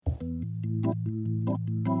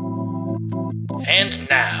And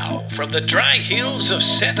now, from the dry hills of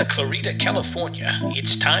Santa Clarita, California,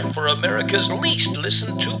 it's time for America's least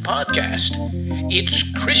listened to podcast. It's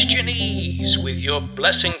Christianese with your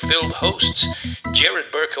blessing-filled hosts,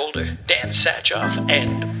 Jared Burkholder, Dan Satchoff,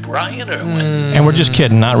 and Brian Irwin. And we're just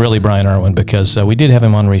kidding, not really Brian Irwin, because we did have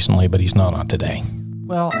him on recently, but he's not on today.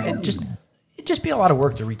 Well, it'd just be a lot of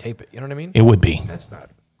work to retape it. You know what I mean? It would be.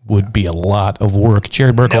 Would be a lot of work.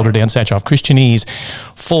 Jared Burkholder, Dan Satchoff, Christianese,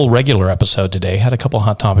 full regular episode today. Had a couple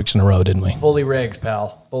hot topics in a row, didn't we? Fully rigged,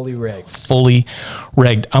 pal. Fully rigged. Fully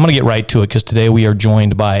rigged. I'm going to get right to it because today we are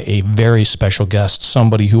joined by a very special guest,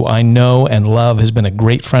 somebody who I know and love, has been a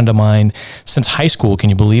great friend of mine since high school. Can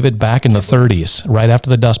you believe it? Back in the 30s, right after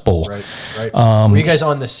the Dust Bowl. Right. Were you guys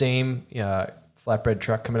on the same flatbread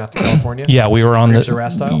truck coming out to California? Yeah, we were on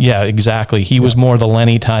the... Yeah, exactly. He was more the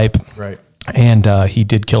Lenny type. Right. And he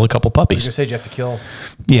did kill a couple puppies. I was going to say, you have to kill.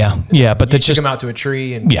 Yeah, but that's just him out to a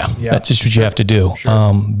tree. And that's just what you have to do.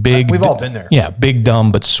 Sure. Big. We've all been there. Yeah, big,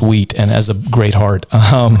 dumb, but sweet, and has a great heart.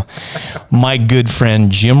 My good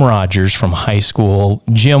friend Jim Rogers from high school.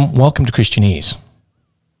 Jim, welcome to Christianese.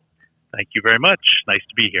 Thank you very much. Nice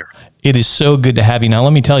to be here. It is so good to have you. Now,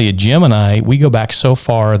 let me tell you, Jim and I, we go back so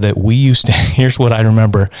far that we used to, here's what I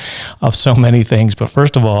remember of so many things. But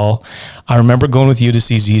first of all, I remember going with you to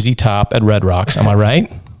see ZZ Top at Red Rocks. Am I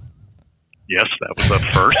right? Yes, that was the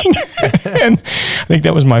first. And I think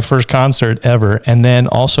that was my first concert ever. And then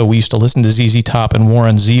also we used to listen to ZZ Top and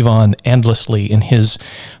Warren Zevon endlessly in his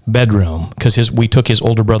bedroom because we took his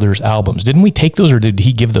older brother's albums. Didn't we take those, or did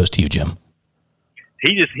he give those to you, Jim?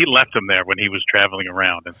 He left them there when he was traveling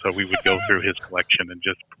around, and so we would go through his collection and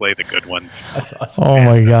just play the good ones. That's awesome. Oh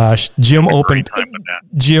my gosh, Jim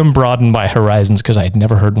broadened my horizons because I had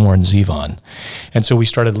never heard Warren Zevon, and so we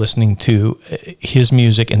started listening to his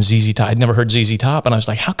music and ZZ Top. I'd never heard ZZ Top, and I was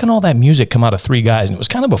like, how can all that music come out of three guys? And it was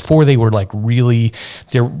kind of before they were like really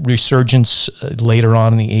their resurgence later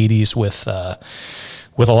on in the '80s with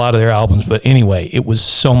a lot of their albums. But anyway, it was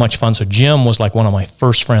so much fun. So Jim was like one of my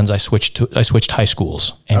first friends. I switched high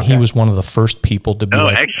schools, and he was one of the first people to be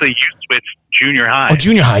actually you switched junior high. Oh,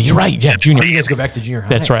 junior high. You're right. Yeah, junior. You guys go back to junior high.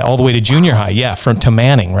 That's right. All the way to junior high. Yeah, to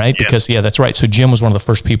Manning, right? Yeah. Because, that's right. So Jim was one of the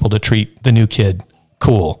first people to treat the new kid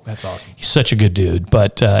cool. That's awesome. He's such a good dude.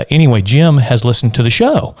 But anyway, Jim has listened to the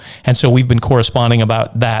show. And so we've been corresponding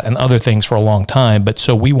about that and other things for a long time. But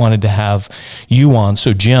so we wanted to have you on.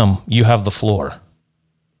 So Jim, you have the floor.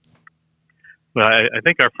 Well, I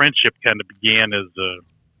think our friendship kind of began as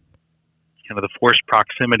kind of the forced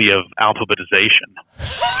proximity of alphabetization.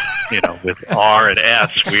 With R and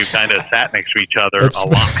S, we kind of sat next to each other a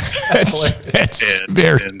lot. That's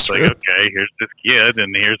very and true. Like, okay, here's this kid,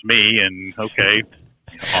 and here's me, and okay,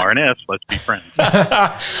 R and S, let's be friends.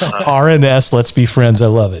 R and S, let's be friends. I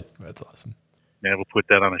love it. That's awesome. Yeah, we'll put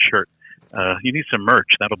that on a shirt. You need some merch.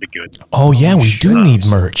 That'll be good. Oh, yeah, we do need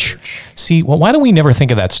merch. See, well, why don't we never think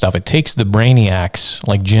of that stuff? It takes the brainiacs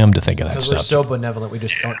like Jim to think of that Because stuff. we're so benevolent, we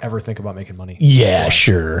just don't ever think about making money. Yeah,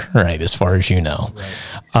 sure. Right, as far as you know.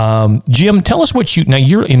 Right. Jim, tell us now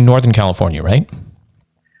you're in Northern California, right?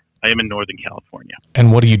 I am in Northern California.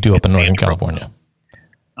 And what do you do up in Northern California?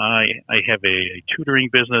 I have a tutoring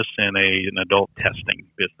business and an adult testing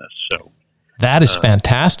business. So that is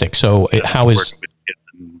fantastic. So how is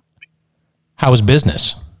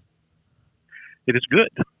business? It is good.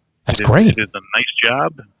 That's great. It is a nice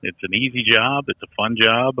job. It's an easy job. It's a fun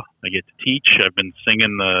job. I get to teach. I've been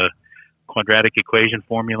singing the quadratic equation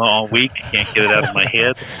formula all week. Can't get it out of my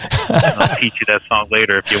head. I'll teach you that song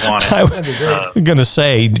later if you want it. I'm going to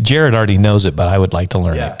say, Jared already knows it, but I would like to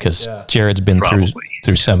learn it because Jared's been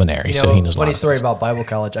through seminary, so he knows. Funny story about Bible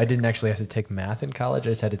college. I didn't actually have to take math in college.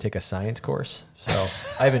 I just had to take a science course. So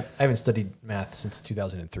I haven't studied math since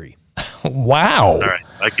 2003. Wow. All right.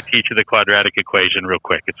 I could teach you the quadratic equation real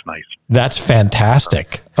quick. It's nice. That's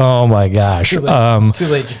fantastic. Oh, my gosh. It's too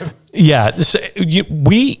late, Jim. Yeah. So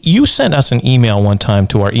you sent us an email one time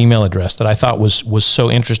to our email address that I thought was so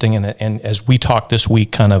interesting. And as we talked this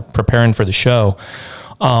week, kind of preparing for the show,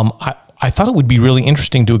 I thought it would be really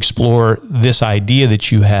interesting to explore this idea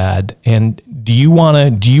that you had. And do you want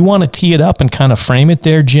to tee it up and kind of frame it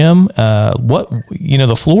there, Jim?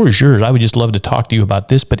 The floor is yours. I would just love to talk to you about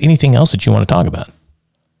this, but anything else that you want to talk about?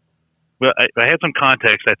 Well, I had some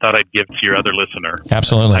context I thought I'd give to your other listener.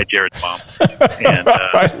 Absolutely. Hi, Jared's mom. And,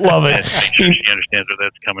 I love it. Make sure she understands where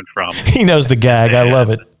that's coming from. He knows the gag. I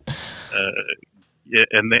love it.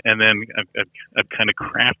 And then I've kind of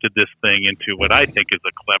crafted this thing into what I think is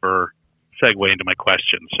a clever segue into my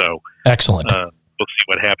question. So excellent. We'll see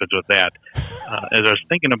what happens with that. As I was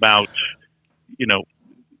thinking about,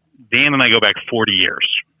 Dan and I go back 40 years.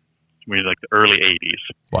 We're like the early 80s.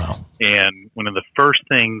 Wow. And one of the first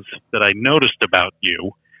things that I noticed about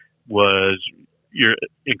you was your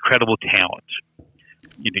incredible talent.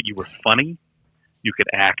 You were funny. You could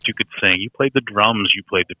act. You could sing. You played the drums. You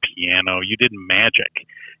played the piano. You did magic.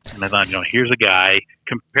 And I thought, here's a guy,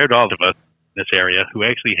 compared to all of us in this area, who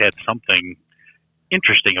actually had something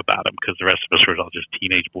interesting about him, because the rest of us were all just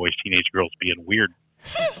teenage boys, teenage girls being weird.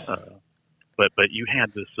 But you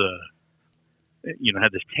had this,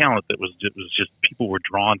 had this talent that was just people were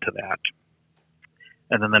drawn to that.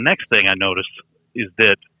 And then the next thing I noticed is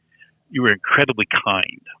that you were incredibly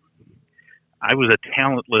kind. I was a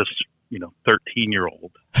talentless,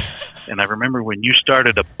 13-year-old, and I remember when you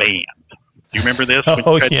started a band. Do you remember this? When you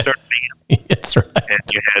tried to start a band? That's right. And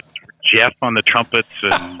you had Jeff on the trumpets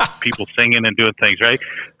and people singing and doing things, right?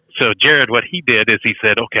 So Jared, what he did is he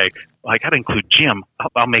said, okay, I got to include Jim.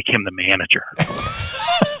 I'll make him the manager.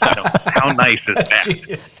 How nice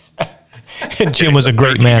is that? And Jim was a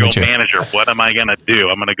great manager. What am I going to do?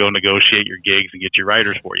 I'm going to go negotiate your gigs and get your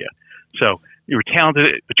writers for you. So you were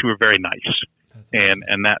talented, but you were very nice. Awesome.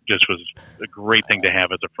 And that just was a great thing to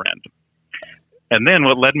have as a friend. And then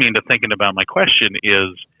what led me into thinking about my question is,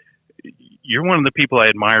 you're one of the people I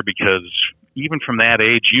admire because even from that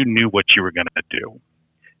age, you knew what you were going to do.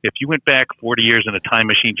 If you went back 40 years in a time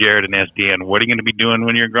machine, Jared, and asked Dan, what are you going to be doing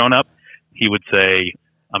when you're grown up? He would say,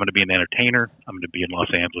 I'm going to be an entertainer. I'm going to be in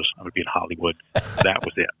Los Angeles. I'm going to be in Hollywood. That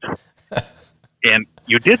was it. And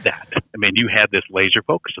you did that. I mean, you had this laser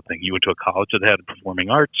focus of thing. You went to a college that had performing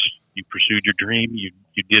arts. You pursued your dream. You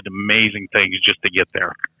did amazing things just to get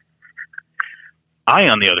there. I,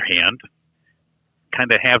 on the other hand,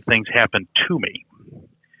 kind of have things happen to me.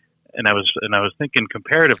 And I was thinking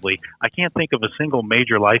comparatively, I can't think of a single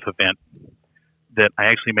major life event that I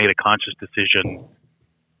actually made a conscious decision,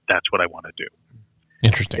 that's what I want to do.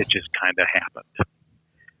 Interesting. It just kind of happened.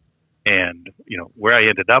 And, where I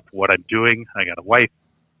ended up, what I'm doing, I got a wife,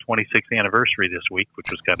 26th anniversary this week, which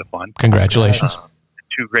was kind of fun. Congratulations.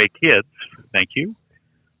 2 great kids. Thank you.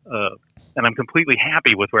 And I'm completely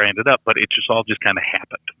happy with where I ended up, but it just all just kind of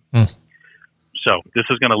happened. So this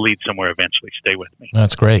is going to lead somewhere eventually. Stay with me.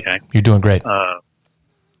 That's great. Okay? You're doing great. I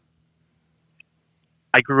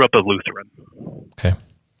grew up a Lutheran. Okay.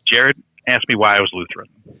 Jared asked me why I was Lutheran.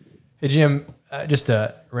 Hey, Jim, just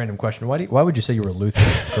a random question. Why would you say you were Lutheran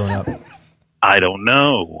growing up? I don't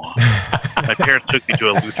know. My parents took me to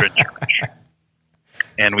a Lutheran church.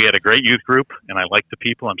 And we had a great youth group, and I liked the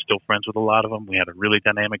people. I'm still friends with a lot of them. We had a really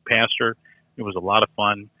dynamic pastor. It was a lot of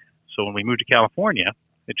fun. So when we moved to California,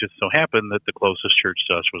 it just so happened that the closest church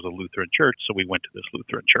to us was a Lutheran church, so we went to this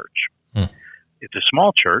Lutheran church. It's a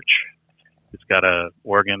small church. It's got a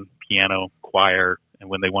organ, piano, choir, and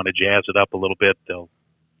when they want to jazz it up a little bit,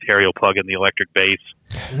 Terry will plug in the electric bass,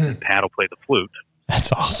 and Pat will play the flute.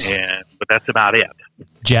 That's awesome. But that's about it.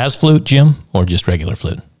 Jazz flute, Jim, or just regular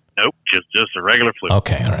flute? Nope, just a regular flute.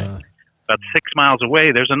 Okay, all right. About 6 miles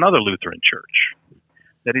away, there's another Lutheran church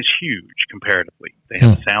that is huge comparatively. They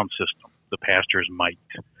have a sound system. The pastor is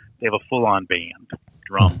mic'd. They have a full-on band,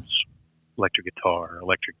 drums, electric guitar,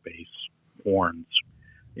 electric bass, horns.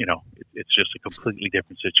 It's just a completely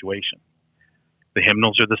different situation. The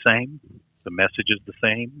hymnals are the same. The message is the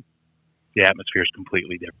same. The atmosphere is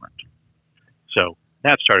completely different. So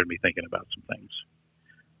that started me thinking about some things.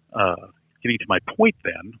 Getting to my point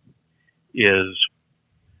then is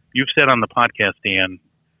you've said on the podcast, Dan,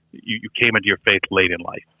 you came into your faith late in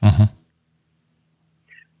life. Mm-hmm.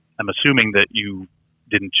 I'm assuming that you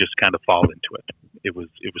didn't just kind of fall into it. It was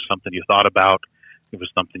something you thought about. It was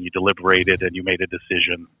something you deliberated and you made a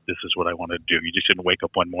decision. This is what I want to do. You just didn't wake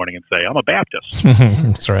up one morning and say, I'm a Baptist.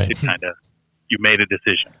 That's right. You made a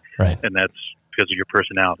decision. Right. And that's because of your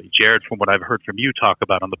personality. Jared, from what I've heard from you talk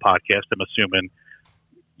about on the podcast, I'm assuming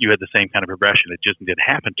you had the same kind of progression. It just didn't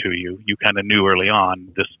happen to you. You kind of knew early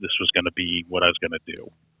on this was going to be what I was going to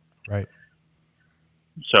do. Right.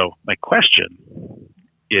 So my question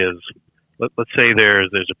is, let's say there's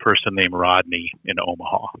a person named Rodney in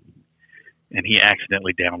Omaha, and he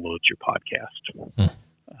accidentally downloads your podcast.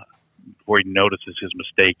 Before he notices his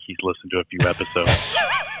mistake, he's listened to a few episodes.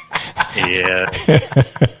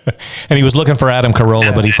 And he was looking for Adam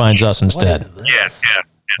Carolla, but he finds us instead. Yeah.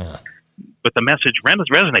 But the message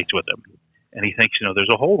resonates with him, and he thinks, there's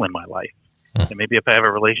a hole in my life, and maybe if I have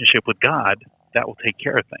a relationship with God, that will take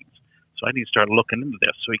care of things. So I need to start looking into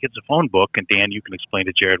this. So he gets a phone book, and Dan, you can explain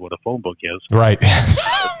to Jared what a phone book is. Right.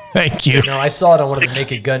 Thank you. No, I saw it on one of the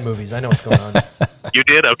Naked Gun movies. I know what's going on. You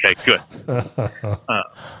did? Okay, good.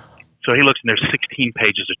 So he looks, and there's 16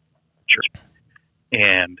 pages of church,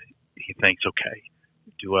 and he thinks, okay,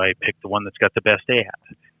 do I pick the one that's got the best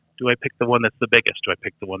ad? Do I pick the one that's the biggest? Do I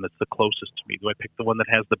pick the one that's the closest to me? Do I pick the one that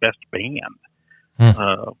has the best band?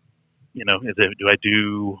 Do I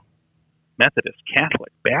do Methodist,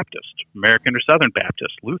 Catholic, Baptist, American or Southern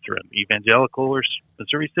Baptist, Lutheran, Evangelical, or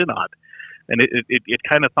Missouri Synod? And it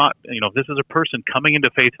kind of thought, this is a person coming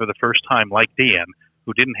into faith for the first time, like Dan,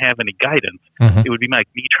 who didn't have any guidance. It would be like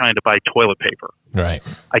me trying to buy toilet paper. Right.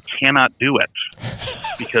 I cannot do it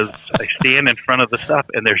because I stand in front of the stuff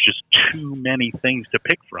and there's just too many things to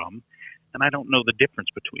pick from, and I don't know the difference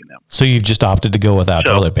between them. So you've just opted to go without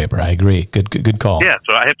toilet paper. I agree. Good call. Yeah,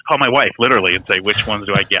 so I have to call my wife literally and say, which ones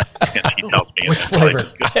do I get? And she tells me. Which flavor?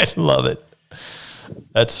 I love it.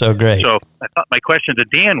 That's so great. So I thought my question to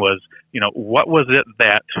Dan was, what was it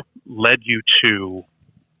that led you to,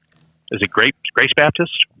 is it Grace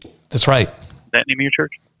Baptist? That's right. That name of your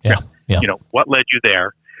church? Yeah. What led you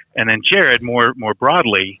there? And then Jared, more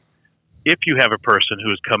broadly, if you have a person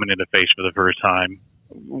who is coming into faith for the first time,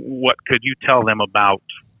 what could you tell them about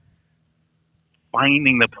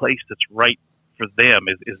finding the place that's right for them?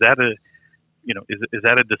 Is that a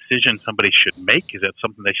decision somebody should make? Is that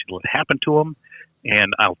something they should let happen to them?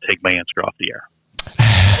 And I'll take my answer off the air.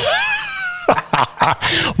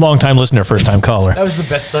 Long time listener, first time caller. That was the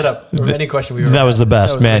best setup of any question we ever That had. was the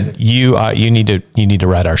best, man. amazing. You need to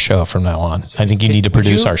write our show from now on. I think you need to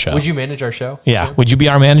produce our show. Would you manage our show? Yeah. Would you be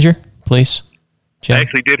our manager, please? Jim? I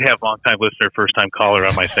actually did have long-time listener, first-time caller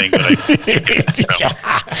on my thing, but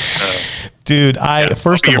Dude,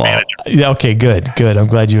 first I'll of be all, your okay, good. I'm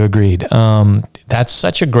glad you agreed. That's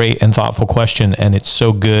such a great and thoughtful question, and it's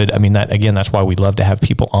so good. I mean, that's why we love to have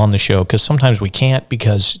people on the show, because sometimes we can't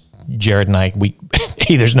because Jared and I,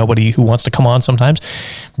 A, there's nobody who wants to come on sometimes.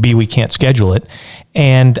 B, we can't schedule it.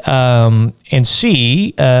 And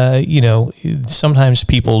C, sometimes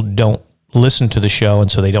people don't listen to the show,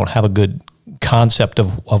 and so they don't have a good concept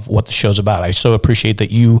of what the show's about. I so appreciate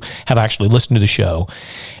that you have actually listened to the show.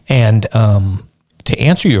 And to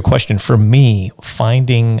answer your question, for me,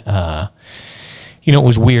 finding, it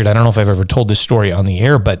was weird. I don't know if I've ever told this story on the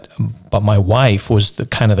air, but my wife was the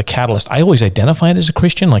kind of the catalyst. I always identified as a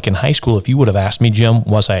Christian. Like in high school, if you would have asked me, Jim,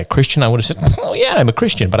 was I a Christian? I would have said, oh yeah, I'm a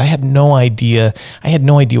Christian. But I had no idea.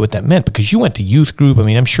 What that meant, because you went to youth group. I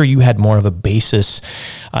mean, I'm sure you had more of a basis.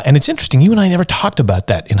 And it's interesting. You and I never talked about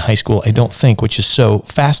that in high school, I don't think, which is so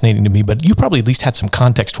fascinating to me. But you probably at least had some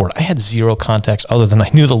context for it. I had zero context other than I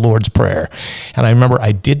knew the Lord's Prayer. And I remember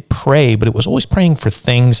I did pray, but it was always praying for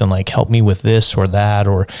things and like, help me with this or that,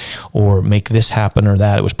 or make this happen or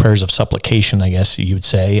that. It was prayers of supplication, I guess you would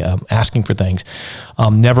say, asking for things.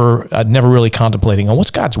 Never really contemplating on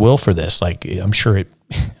what's God's will for this. Like I'm sure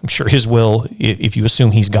His will, if you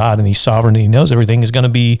assume He's God and He's sovereign and He knows everything, He's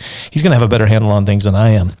going to have a better handle on things than I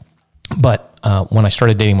am. But when I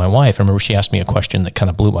started dating my wife, I remember she asked me a question that kind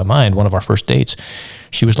of blew my mind. One of our first dates,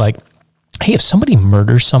 she was like, "Hey, if somebody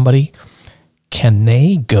murders somebody, can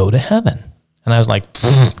they go to heaven?" And I was like,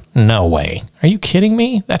 no way. Are you kidding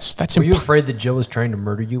me? That's Were you afraid that Jill was trying to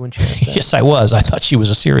murder you when she asked that? Yes, I was. I thought she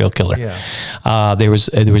was a serial killer. Yeah. There was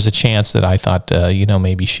a chance that I thought,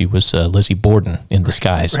 maybe she was Lizzie Borden in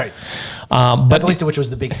disguise. Right. But Not the least of which was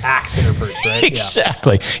the big axe in her purse, right?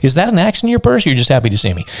 Exactly. Yeah. Is that an axe in your purse, or you're just happy to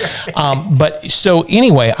see me? But so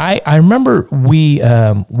anyway, I remember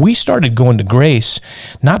we started going to Grace,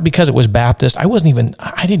 not because it was Baptist. I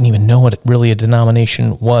didn't even know what really a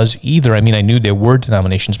denomination was either. I mean, I knew there were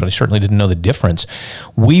denominations, but I certainly didn't know the difference.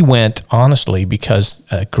 We went, honestly, because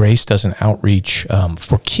Grace does an outreach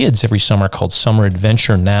for kids every summer called Summer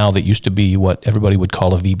Adventure Now, that used to be what everybody would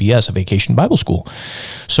call a VBS, a Vacation Bible School.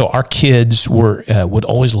 So our kids would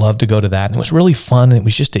always love to go to that, and it was really fun. And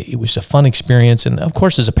it was a fun experience. And of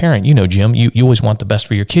course, as a parent, Jim, you always want the best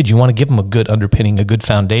for your kids. You want to give them a good underpinning, a good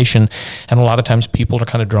foundation. And a lot of times people are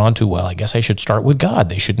kind of drawn to, well, I guess I should start with God.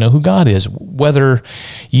 They should know who God is, whether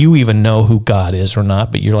you even know who God is or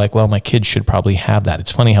not. But you're like, well, my kids should probably have that.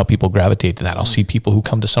 It's funny how people gravitate to that. I'll see people who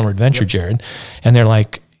come to Summer Adventure, Jared, and they're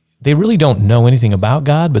like, they really don't know anything about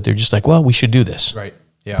God, but they're just like, well, we should do this. Right.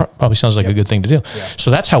 Yeah. Probably sounds like a good thing to do. Yeah.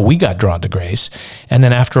 So that's how we got drawn to Grace. And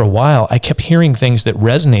then after a while, I kept hearing things that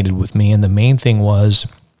resonated with me. And the main thing was,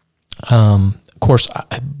 of course,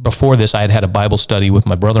 before this, I had a Bible study with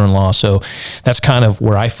my brother-in-law. So that's kind of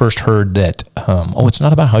where I first heard that, it's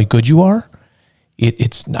not about how good you are.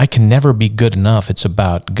 I can never be good enough. It's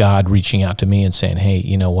about God reaching out to me and saying, hey,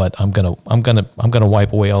 you know what? I'm gonna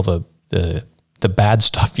wipe away all the bad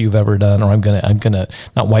stuff you've ever done, or I'm gonna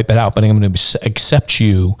not wipe it out, but I'm gonna accept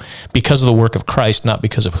you because of the work of Christ, not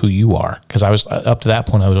because of who you are. Because I was up to that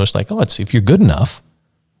point, I was just like, if you're good enough,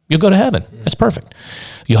 You'll go to heaven. That's perfect.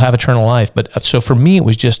 You'll have eternal life. But so for me, it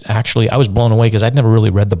was just actually, I was blown away because I'd never really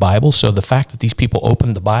read the Bible. So the fact that these people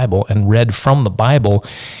opened the Bible and read from the Bible,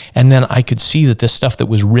 and then I could see that this stuff that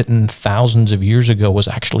was written thousands of years ago was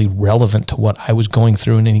actually relevant to what I was going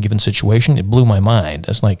through in any given situation, it blew my mind.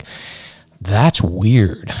 It's like, that's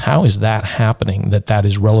weird. How is that happening that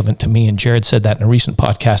is relevant to me? And Jared said that in a recent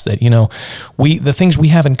podcast that, the things we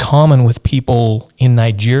have in common with people in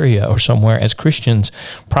Nigeria or somewhere as Christians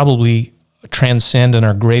probably transcend and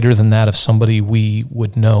are greater than that of somebody we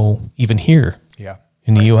would know even here. Yeah.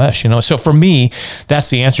 In the U.S., So for me, that's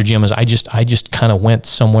the answer, Jim, is I just kind of went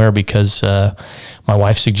somewhere because my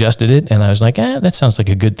wife suggested it, and I was like, that sounds like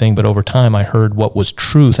a good thing. But over time, I heard what was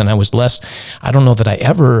truth, and I don't know that I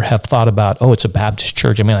ever have thought about, it's a Baptist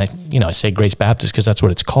church. I mean, I say Grace Baptist because that's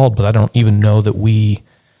what it's called, but I don't even know that we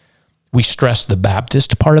stress the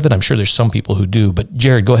Baptist part of it. I'm sure there's some people who do. But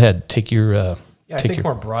Jared, go ahead, take your... I think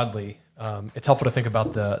more broadly, it's helpful to think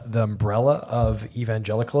about the umbrella of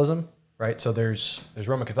evangelicalism. Right, so there's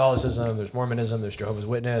Roman Catholicism, there's Mormonism, there's Jehovah's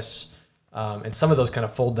Witness, and some of those kind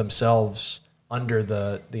of fold themselves under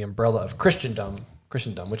the umbrella of Christendom,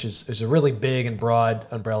 which is a really big and broad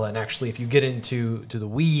umbrella. And actually, if you get into the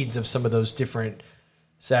weeds of some of those different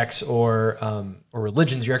sects or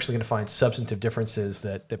religions, you're actually going to find substantive differences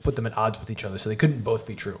that put them at odds with each other. So they couldn't both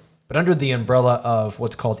be true. But under the umbrella of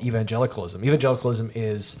what's called evangelicalism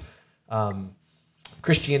is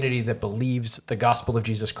Christianity that believes the gospel of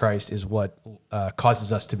Jesus Christ is what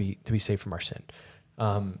causes us to be saved from our sin.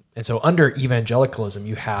 And so under evangelicalism,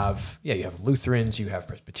 you have Lutherans, you have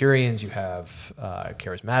Presbyterians, you have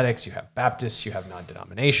Charismatics, you have Baptists, you have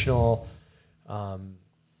non-denominational, you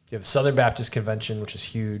have the Southern Baptist Convention, which is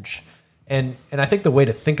huge. And I think the way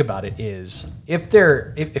to think about it is if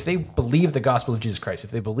they believe the gospel of Jesus Christ, if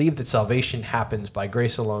they believe that salvation happens by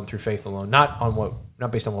grace alone, through faith alone, not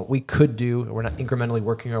based on what we could do, we're not incrementally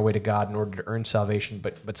working our way to God in order to earn salvation,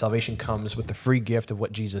 but salvation comes with the free gift of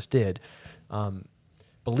what Jesus did.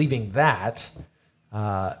 Believing that,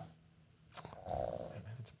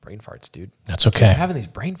 brain farts, dude. That's okay. I'm having these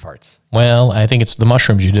brain farts. Well, I think it's the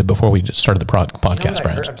mushrooms you did before we started the podcast,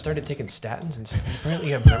 perhaps. I've started taking statins, and apparently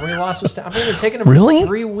you have memory loss with statins. I've been taking them really? for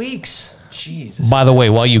 3 weeks. Jeez. By the way,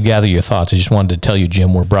 while you gather your thoughts, I just wanted to tell you,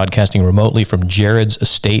 Jim, we're broadcasting remotely from Jared's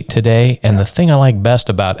estate today. And the thing I like best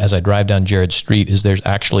about as I drive down Jared's street is there's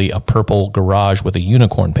actually a purple garage with a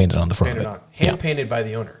unicorn painted on the front of it. Hand-painted by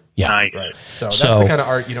the owner. Yeah. Nice. Right. So that's the kind of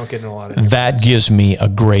art you don't get in a lot of. That gives me a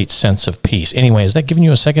great sense of peace. Anyway, is that giving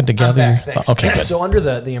you a second to gather? Okay, good. So under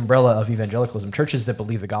the umbrella of evangelicalism, churches that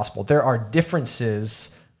believe the gospel, there are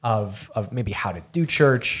differences of maybe how to do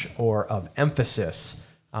church or of emphasis.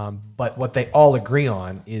 But what they all agree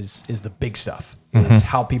on is the big stuff, is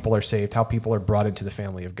how people are saved, how people are brought into the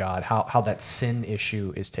family of God, how that sin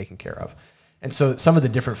issue is taken care of. And so some of the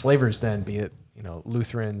different flavors then, be it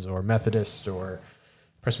Lutherans or Methodists or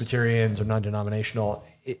Presbyterians or non-denominational,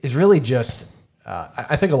 is really just,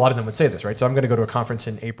 I think a lot of them would say this, right? So I'm going to go to a conference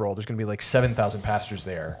in April. There's going to be like 7,000 pastors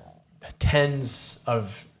there, tens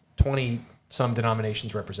of 20-some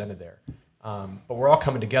denominations represented there. But we're all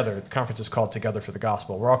coming together. The conference is called Together for the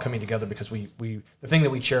Gospel. We're all coming together because the thing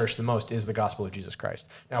that we cherish the most is the gospel of Jesus Christ.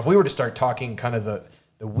 Now, if we were to start talking kind of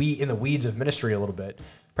in the weeds of ministry a little bit,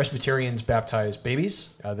 Presbyterians baptize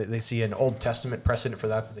babies. They see an Old Testament precedent for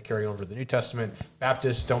that they carry over to the New Testament.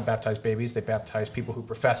 Baptists don't baptize babies. They baptize people who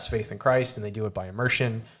profess faith in Christ, and they do it by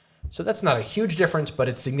immersion. So that's not a huge difference, but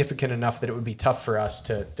it's significant enough that it would be tough for us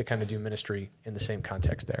to kind of do ministry in the same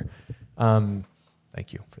context there.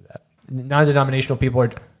 Thank you for that. Non-denominational people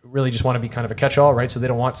really just want to be kind of a catch-all, right? So they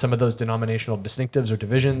don't want some of those denominational distinctives or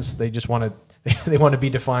divisions. They just want to be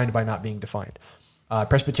defined by not being defined.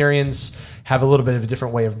 Presbyterians have a little bit of a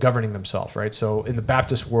different way of governing themselves, right? So in the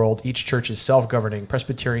Baptist world, each church is self-governing.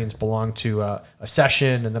 Presbyterians belong to a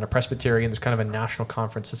session and then a Presbyterian. There's kind of a national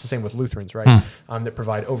conference. It's the same with Lutherans, right? That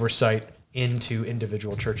provide oversight into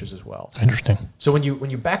individual churches as well. Interesting. So when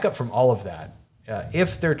you back up from all of that,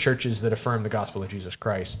 if they're churches that affirm the gospel of Jesus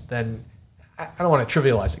Christ, then I don't want to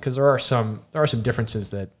trivialize it because there are some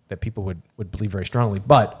differences that people would believe very strongly,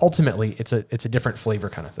 but ultimately it's a different flavor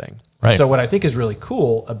kind of thing. Right. So what I think is really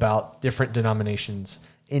cool about different denominations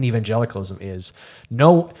in evangelicalism is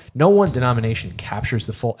no one denomination captures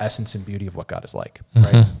the full essence and beauty of what God is like.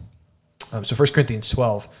 Right. So 1 Corinthians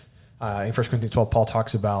 12. In 1 Corinthians 12, Paul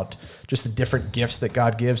talks about just the different gifts that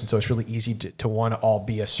God gives, and so it's really easy to want to all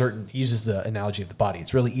be a certain. He uses the analogy of the body.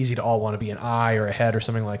 It's really easy to all want to be an eye or a head or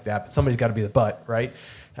something like that, but somebody's got to be the butt, right?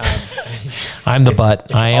 I'm the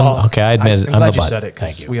butt. I admit it. I'm glad the you butt. said it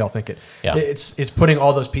because we all think it. Yeah. It's putting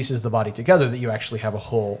all those pieces of the body together that you actually have a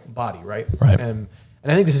whole body, right? Right. And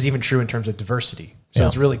And I think this is even true in terms of diversity. So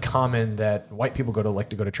it's really common that white people like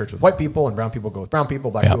to go to church with white people, and brown people go with brown people,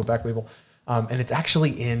 black people with black people. And it's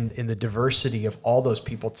actually in the diversity of all those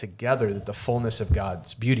people together that the fullness of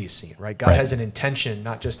God's beauty is seen, right? God has an intention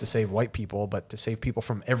not just to save white people, but to save people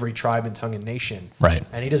from every tribe and tongue and nation. Right.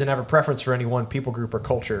 And he doesn't have a preference for any one people group or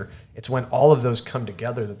culture. It's when all of those come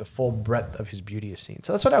together that the full breadth of his beauty is seen.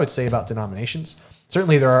 So that's what I would say about denominations.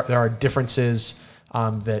 Certainly there are differences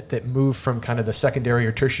that move from kind of the secondary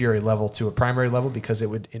or tertiary level to a primary level, because it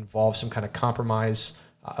would involve some kind of compromise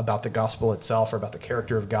about the gospel itself, or about the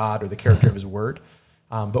character of God or the character of his word.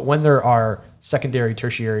 But when there are secondary,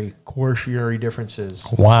 tertiary, quaternary differences.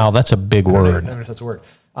 Wow, that's a big word. I don't know if that's a word.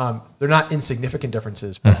 They're not insignificant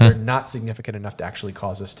differences, but they're not significant enough to actually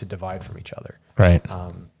cause us to divide from each other. Right.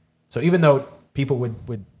 So even though people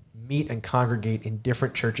would meet and congregate in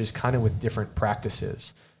different churches, kind of with different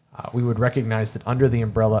practices, we would recognize that under the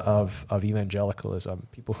umbrella of evangelicalism,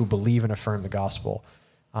 people who believe and affirm the gospel,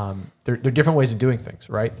 there are different ways of doing things,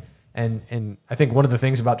 right? And I think one of the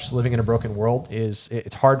things about just living in a broken world is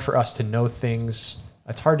it's hard for us to know things.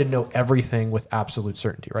 It's hard to know everything with absolute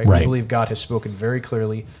certainty, right? We believe God has spoken very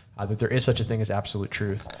clearly that there is such a thing as absolute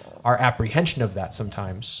truth. Our apprehension of that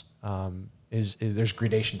sometimes is there's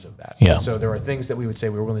gradations of that. Yeah. So there are things that we would say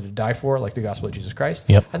we were willing to die for, like the gospel of Jesus Christ.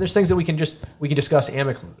 Yep. And there's things that we can discuss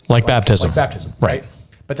amicably, Like baptism. Like baptism, right?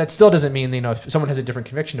 But that still doesn't mean, if someone has a different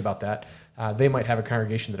conviction about that, they might have a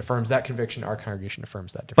congregation that affirms that conviction. Our congregation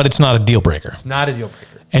affirms that different. But it's not a deal breaker. It's not a deal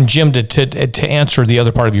breaker. And Jim, to answer the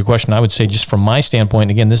other part of your question, I would say just from my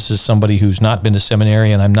standpoint, again, this is somebody who's not been to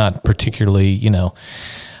seminary, and I'm not particularly,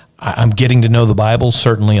 I'm getting to know the Bible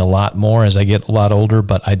certainly a lot more as I get a lot older,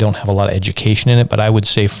 but I don't have a lot of education in it. But I would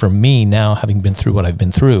say for me now, having been through what I've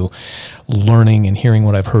been through, learning and hearing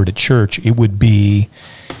what I've heard at church, it would be,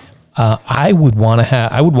 I would want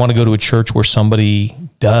to go to a church where somebody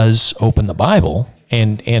does open the Bible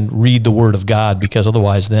and read the Word of God, because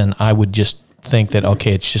otherwise then I would just think that,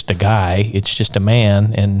 okay, it's just a guy, it's just a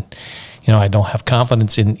man, and I don't have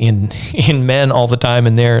confidence in men all the time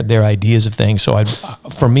and their ideas of things. So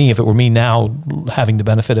for me, if it were me now having the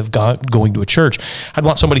benefit of going to a church, I'd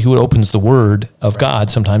want somebody who opens the Word of God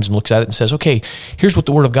sometimes and looks at it and says, okay, here's what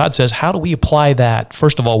the Word of God says. How do we apply that?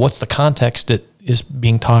 First of all, what's the context that is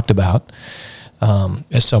being talked about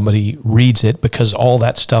as somebody reads it? Because all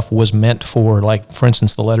that stuff was meant for, like, for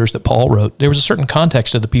instance, the letters that Paul wrote. There was a certain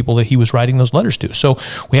context of the people that he was writing those letters to. So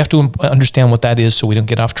we have to understand what that is so we don't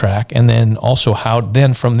get off track. And then also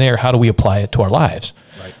from there, how do we apply it to our lives?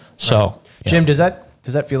 Right. So, Jim, does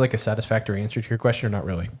that feel like a satisfactory answer to your question, or not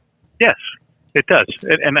really? Yes, it does.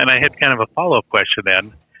 And I had kind of a follow-up question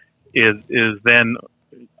then, is then,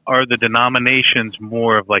 are the denominations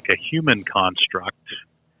more of like a human construct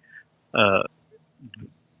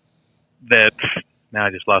that, now I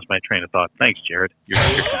just lost my train of thought. Thanks, Jared. You're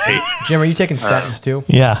Jim, are you taking statins too?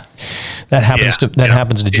 Yeah, that happens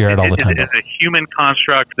to Jared all the time. It's a human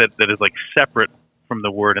construct that is like separate from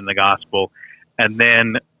the Word and the gospel, and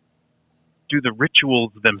then do the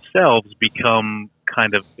rituals themselves become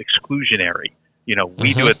kind of exclusionary?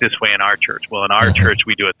 We do it this way in our church. Well, in our church,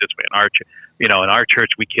 we do it this way. In our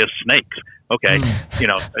church, we kiss snakes. Okay.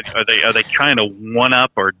 Are they trying to one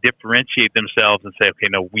up or differentiate themselves and say, okay,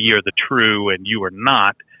 no, we are the true and you are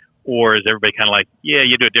not? Or is everybody kind of like, yeah,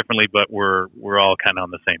 you do it differently, but we're all kind of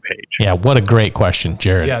on the same page? Yeah. What a great question,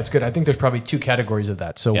 Jared. Yeah, it's good. I think there's probably two categories of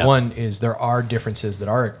that. So one is there are differences that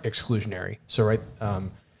are exclusionary. So, right,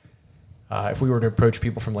 if we were to approach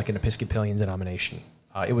people from like an Episcopalian denomination,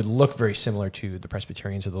 it would look very similar to the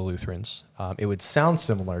Presbyterians or the Lutherans. It would sound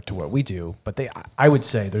similar to what we do, but I would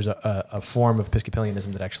say there's a form of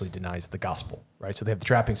Episcopalianism that actually denies the gospel, right? So they have the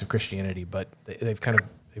trappings of Christianity, but they've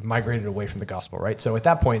migrated away from the gospel, right? So at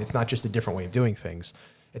that point, it's not just a different way of doing things;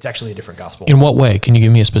 it's actually a different gospel. In what way? Can you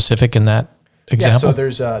give me a specific in that example? Yeah, so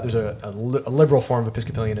there's a liberal form of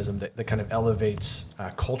Episcopalianism that kind of elevates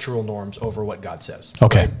cultural norms over what God says.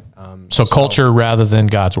 Okay. Right? So culture rather than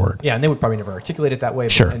God's word. Yeah, and they would probably never articulate it that way.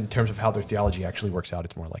 Sure. But in terms of how their theology actually works out,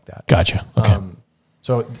 it's more like that. Gotcha. Okay.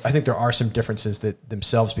 So I think there are some differences that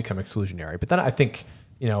themselves become exclusionary. But then I think,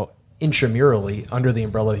 intramurally, under the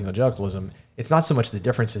umbrella of evangelicalism, it's not so much the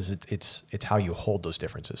differences, it's how you hold those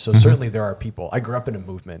differences. So certainly there are people, I grew up in a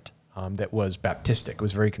movement that was Baptistic. It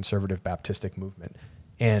was a very conservative Baptistic movement.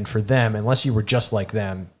 And for them, unless you were just like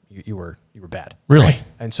them, you were bad. Really? Right?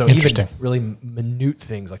 And so even really minute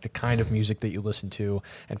things like the kind of music that you listen to,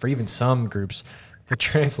 and for even some groups, the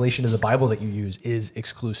translation of the Bible that you use is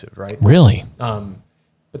exclusive, right? Really?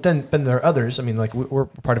 But then there are others. I mean, like we're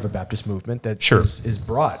part of a Baptist movement that Sure. is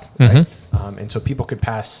broad, right? And so people could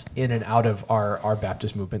pass in and out of our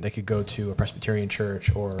Baptist movement. They could go to a Presbyterian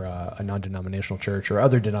church or a non-denominational church or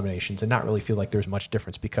other denominations and not really feel like there's much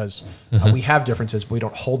difference because we have differences, but we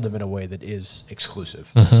don't hold them in a way that is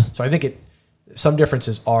exclusive. So I think some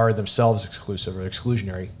differences are themselves exclusive or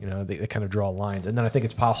exclusionary. They kind of draw lines. And then I think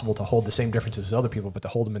it's possible to hold the same differences as other people, but to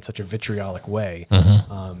hold them in such a vitriolic way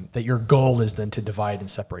that your goal is then to divide and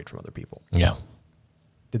separate from other people. Yeah.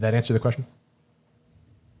 Did that answer the question?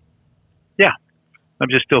 Yeah. I'm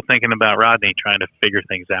just still thinking about Rodney trying to figure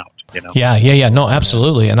things out, Yeah. No,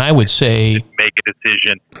 absolutely. And I would say make a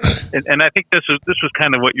decision. And I think this was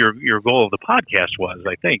kind of what your goal of the podcast was,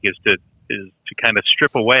 I think, is to kind of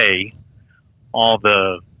strip away all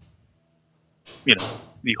the, you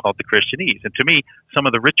call it the Christianese. And to me, some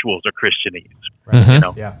of the rituals are Christianese.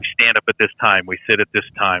 Right? Yeah. We stand up at this time, we sit at this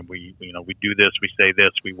time, we do this, we say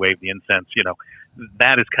this, we wave the incense,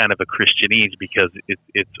 that is kind of a Christianese because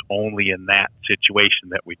it's only in that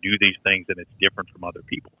situation that we do these things and it's different from other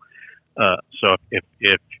people. So if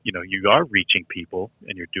you are reaching people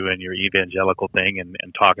and you're doing your evangelical thing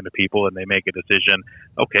and talking to people and they make a decision,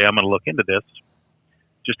 okay, I'm going to look into this.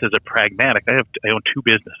 Just as a pragmatic, I own two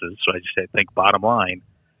businesses, so I just think bottom line,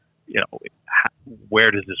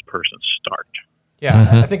 where does this person start? Yeah,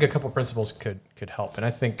 I think a couple principles could help, and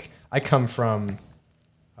I think I come from,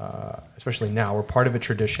 especially now, we're part of a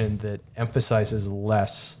tradition that emphasizes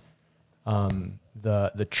less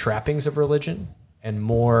the trappings of religion and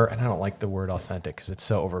more, and I don't like the word authentic because it's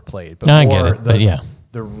so overplayed, but I more get it,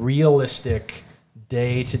 the realistic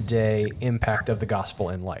day-to-day impact of the gospel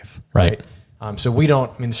in life, right? So we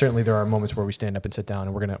don't. I mean, certainly there are moments where we stand up and sit down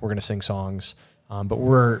and we're gonna sing songs, but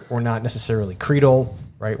we're not necessarily creedal,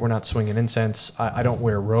 right? We're not swinging incense. I don't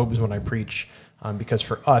wear robes when I preach because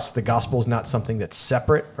for us the gospel is not something that's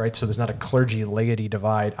separate, right? So there's not a clergy laity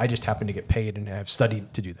divide. I just happen to get paid and have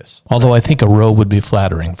studied to do this. Although I think a robe would be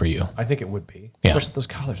flattering for you. I think it would be. Yeah. Of course, those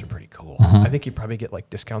collars are pretty cool. I think you probably get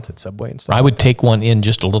like discounts at Subway and stuff. I would take one in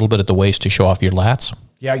just a little bit at the waist to show off your lats.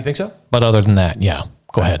 Yeah, you think so? But other than that, yeah.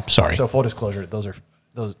 Go ahead. Sorry. So full disclosure,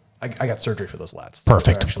 those. I got surgery for those lats.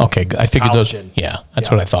 Perfect. Okay. I figured those. Yeah,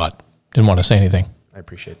 that's what I thought. Didn't want to say anything. I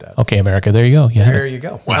appreciate that. Okay, America. There you go. Yeah. There you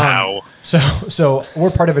go. Wow. So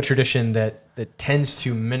we're part of a tradition that tends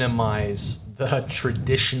to minimize the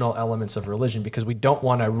traditional elements of religion because we don't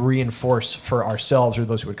want to reinforce for ourselves or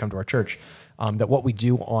those who would come to our church that what we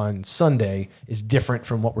do on Sunday is different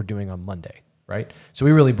from what we're doing on Monday. Right? So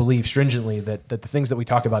we really believe stringently that the things that we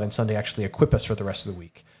talk about on Sunday actually equip us for the rest of the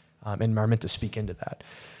week and are meant to speak into that.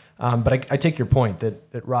 But I take your point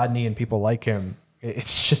that Rodney and people like him,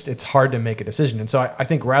 it's hard to make a decision. And so I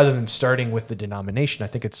think rather than starting with the denomination, I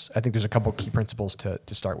think there's a couple key principles to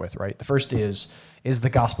start with, right? The first is the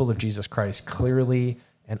gospel of Jesus Christ clearly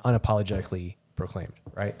and unapologetically proclaimed,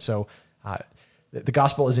 right? So the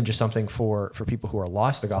gospel isn't just something for people who are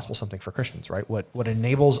lost. The gospel is something for Christians, right? What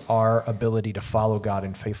enables our ability to follow God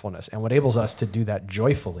in faithfulness and what enables us to do that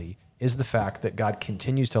joyfully is the fact that God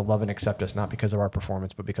continues to love and accept us, not because of our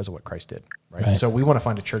performance, but because of what Christ did, right? So we want to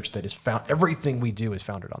find a church that is everything we do is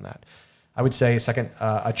founded on that. I would say, second,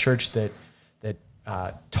 a church that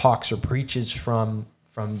talks or preaches from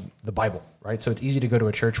the Bible, right? So it's easy to go to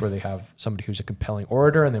a church where they have somebody who's a compelling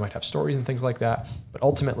orator and they might have stories and things like that, but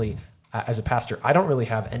ultimately, as a pastor, I don't really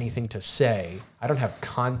have anything to say. I don't have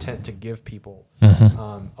content to give people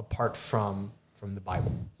apart from the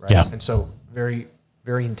Bible, right? Yeah. And so very,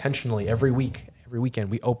 very intentionally, every weekend,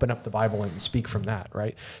 we open up the Bible and speak from that,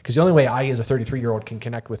 right? Because the only way I, as a 33-year-old, can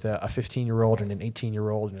connect with a 15-year-old and an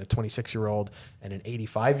 18-year-old and a 26-year-old and an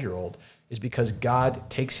 85-year-old is because God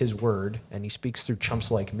takes his word and he speaks through chumps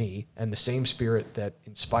like me, and the same spirit that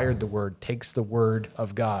inspired the word takes the word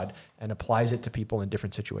of God and applies it to people in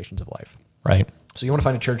different situations of life. Right. So you want to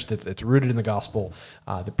find a church that's rooted in the gospel,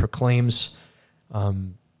 that proclaims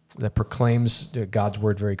God's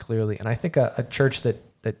word very clearly. And I think a church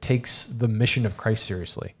that takes the mission of Christ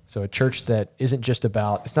seriously. So a church that isn't just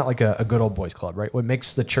about, it's not like a good old boys club, right? What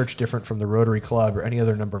makes the church different from the Rotary Club or any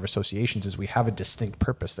other number of associations is we have a distinct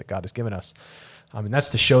purpose that God has given us. And that's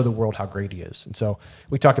to show the world how great he is. And so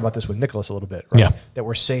we talked about this with Nicholas a little bit, right? Yeah. That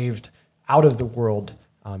we're saved out of the world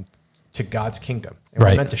to God's kingdom. And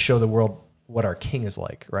Right. we're meant to show the world what our king is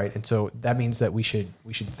like, right? And so that means that we should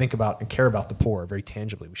think about and care about the poor very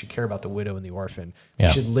tangibly. We should care about the widow and the orphan. Yeah.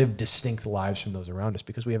 We should live distinct lives from those around us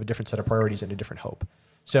because we have a different set of priorities and a different hope.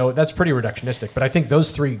 So that's pretty reductionistic, but I think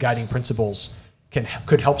those three guiding principles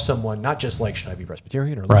could help someone, not just like, should I be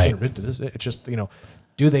Presbyterian or Right. Lutheran? It's just,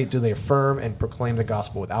 do they affirm and proclaim the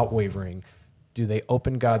gospel without wavering, Do they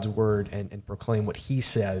open God's word and proclaim what he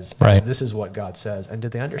says? Right. This is what God says. And do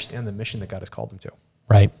they understand the mission that God has called them to?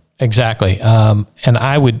 Right. Exactly. And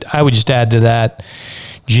I would just add to that,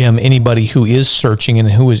 Jim, anybody who is searching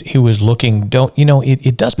and who is looking,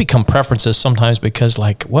 it does become preferences sometimes, because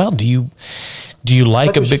like, well, do you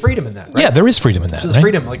like but there's freedom in that, right? Yeah, there is freedom in that. So there's right?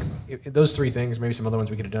 freedom, like those three things, maybe some other ones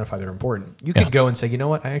we could identify that are important. You could go and say, you know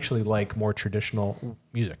what, I actually like more traditional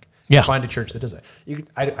music. Yeah. Find a church that does that.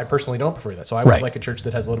 I personally don't prefer that. So I would like a church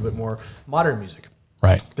that has a little bit more modern music.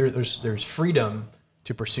 Right. There's freedom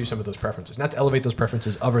to pursue some of those preferences, not to elevate those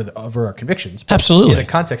preferences over our convictions. But absolutely. In the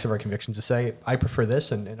context of our convictions, to say, I prefer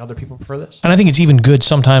this and other people prefer this. And I think it's even good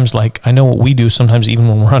sometimes, like I know what we do sometimes, even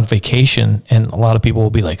when we're on vacation, and a lot of people will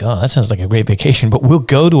be like, oh, that sounds like a great vacation, but we'll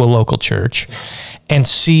go to a local church and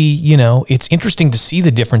see, it's interesting to see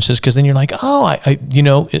the differences, because then you're like, oh,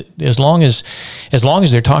 as long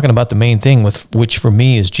as they're talking about the main thing, which for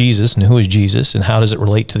me is Jesus, and who is Jesus, and how does it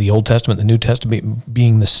relate to the Old Testament, the New Testament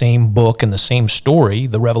being the same book and the same story,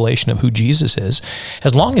 the revelation of who Jesus is,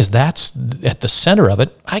 as long as that's at the center of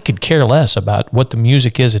it, I could care less about what the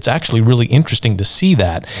music is. It's actually really interesting to see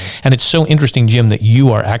that. And it's so interesting, Jim, that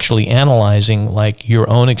you are actually analyzing like your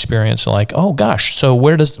own experience, like, oh gosh, so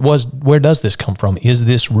where does this come from? Is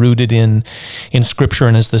this rooted in Scripture,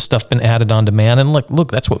 and has this stuff been added on to man? And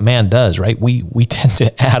look, that's what man does, right? We tend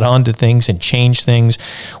to add on to things and change things,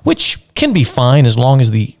 which can be fine as long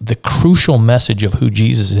as the crucial message of who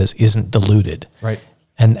Jesus is isn't diluted. Right.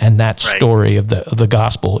 And that story of the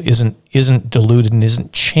gospel isn't diluted and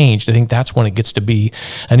isn't changed. I think that's when it gets to be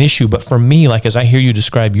an issue. But for me, like as I hear you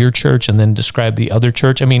describe your church and then describe the other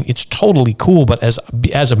church, I mean, it's totally cool. But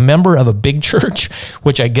as a member of a big church,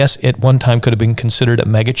 which I guess at one time could have been considered a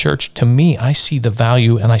mega church, to me, I see the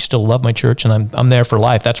value, and I still love my church, and I'm there for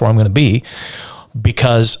life. That's where I'm going to be,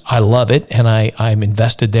 because I love it and I'm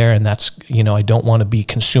invested there, and that's, I don't want to be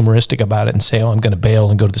consumeristic about it and say, oh, I'm going to bail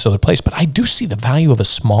and go to this other place. But I do see the value of a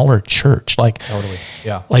smaller church. Like, totally.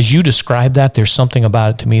 Yeah. As you describe that, there's something about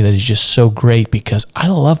it to me that is just so great, because I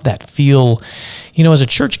love that feel. As a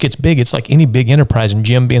church gets big, it's like any big enterprise, and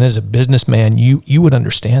Jim, being as a businessman, you would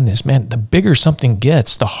understand this, man. The bigger something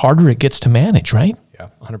gets, the harder it gets to manage, right? Yeah,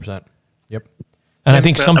 100%. Yep. And I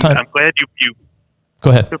think sometimes... I'm glad you... Go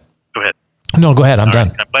ahead. Go ahead. No, go ahead. I'm done.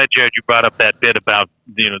 Right. I'm glad, Jared, you brought up that bit about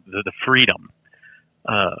the freedom,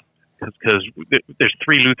 because there's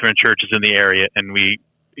 3 Lutheran churches in the area, and we,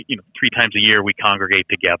 3 times a year we congregate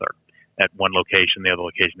together at one location, the other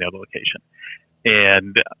location, the other location,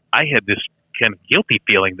 and I had this kind of guilty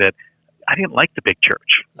feeling that I didn't like the big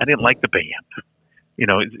church. I didn't like the band.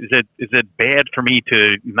 Is it bad for me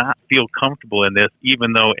to not feel comfortable in this,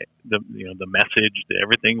 even though the message,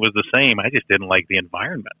 everything was the same? I just didn't like the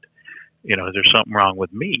environment. Is there something wrong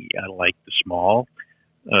with me? I like the small,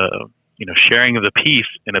 sharing of the peace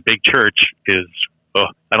in a big church is,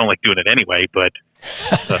 I don't like doing it anyway, but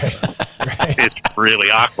it's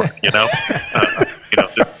really awkward, the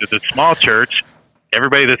small church,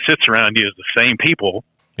 everybody that sits around you is the same people.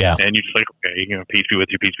 Yeah. And you're just like, okay, peace be with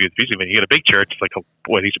you, peace be with you, peace be with you. You get a big church, it's like, oh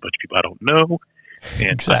boy, these are a bunch of people I don't know.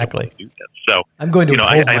 And exactly. So I'm going to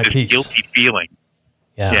hold my I have this peace. Guilty feeling.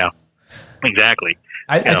 Yeah. Exactly.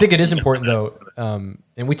 I think it is important though,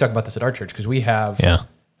 and we talk about this at our church, because we have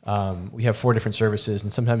 4 different services,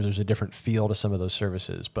 and sometimes there's a different feel to some of those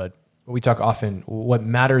services. But we talk often, what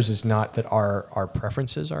matters is not that our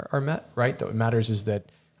preferences are met, right? That what matters is that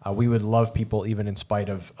we would love people even in spite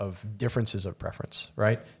of differences of preference,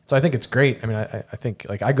 right? So I think it's great. I mean, I think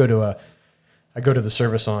like I go to the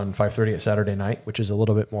service on 5:30 at Saturday night, which is a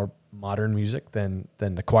little bit more modern music than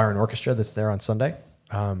the choir and orchestra that's there on Sunday.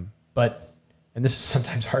 And this is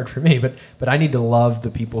sometimes hard for me, but I need to love the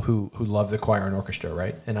people who love the choir and orchestra,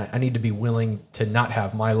 right? And I need to be willing to not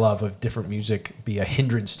have my love of different music be a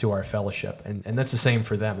hindrance to our fellowship. And that's the same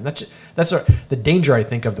for them. And that's the danger, I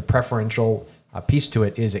think, of the preferential piece to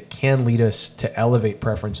it, is it can lead us to elevate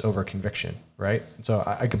preference over conviction, right? And so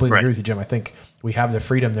I completely agree with you, Jim. I think we have the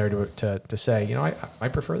freedom there to say, I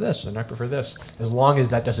prefer this and I prefer this, as long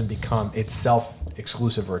as that doesn't become itself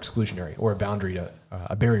exclusive or exclusionary or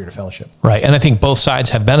a barrier to fellowship. Right. And I think both sides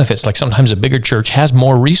have benefits. Like sometimes a bigger church has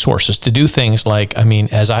more resources to do things like,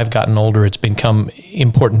 as I've gotten older, it's become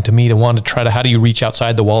important to me to want to try to, how do you reach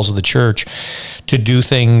outside the walls of the church to do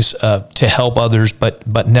things to help others,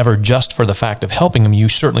 but never just for the fact of helping them. You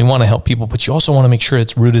certainly want to help people, but you also want to make sure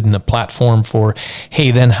it's rooted in a platform for,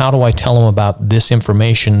 hey, then how do I tell them about this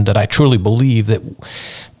information that I truly believe that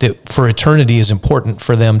for eternity is important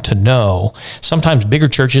for them to know. Sometimes bigger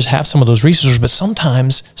churches have some of those resources, but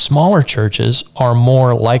sometimes smaller churches are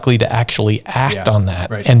more likely to actually act on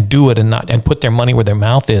that and do it and put their money where their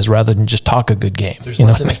mouth is rather than just talk a good game. There's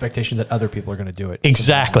less an expectation that other people are going to do it.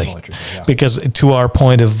 Exactly. Because to our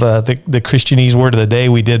point of the Christianese word of the day,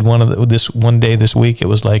 we did one day this week. It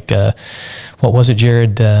was like, what was it,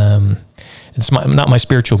 Jared? It's not my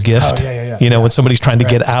spiritual gift. You know, when somebody's trying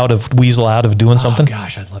to weasel out of doing something.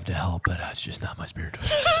 Gosh, I'd love to help, but it's just not my spiritual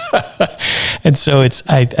gift. And so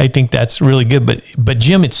I think that's really good. But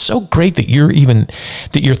Jim, it's so great that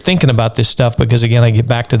you're thinking about this stuff, because again, I get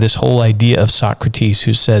back to this whole idea of Socrates,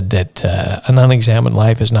 who said that an unexamined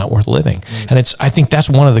life is not worth living. And I think that's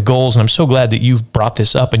one of the goals. And I'm so glad that you've brought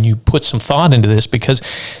this up and you put some thought into this, because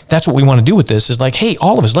that's what we want to do with this is like, hey,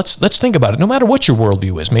 all of us, let's think about it. No matter what your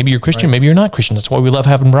worldview is, maybe you're Christian, maybe you're not Christian. That's why we love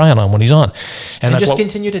having Brian on when he's on. And just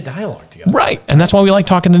continue to dialogue together. Right. And that's why we like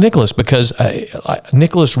talking to Nicholas, because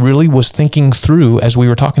Nicholas really was thinking through as we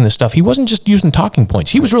were talking this stuff. He wasn't just using talking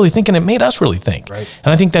points. He was really thinking. It made us really think. Right.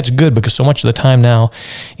 And I think that's good, because so much of the time now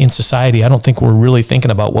in society, I don't think we're really thinking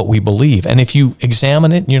about what we believe. And if you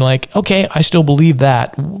examine it and you're like, okay, I still believe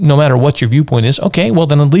that, no matter what your viewpoint is, okay, well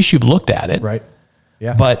then at least you've looked at it. Right.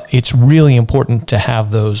 Yeah. But it's really important to have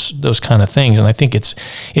those kind of things. And I think it's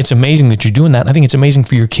amazing that you're doing that. And I think it's amazing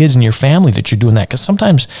for your kids and your family that you're doing that. Because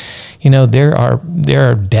sometimes, you know, there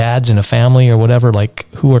are dads in a family or whatever,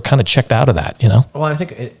 like, who are kind of checked out of that, you know? Well, I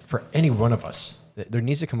think for any one of us, there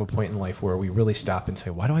needs to come a point in life where we really stop and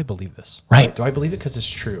say, why do I believe this? Right. Do I believe it because it's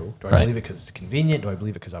true? Do I believe it because it's convenient? Do I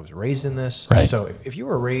believe it because I was raised in this? Right. And so if you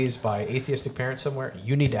were raised by atheistic parents somewhere,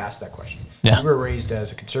 you need to ask that question. Yeah. If you were raised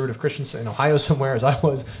as a conservative Christian in Ohio somewhere, as I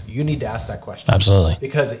was, you need to ask that question. Absolutely.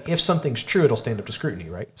 Because if something's true, it'll stand up to scrutiny,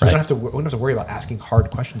 right? So we don't have to worry about asking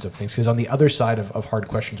hard questions of things, because on the other side of hard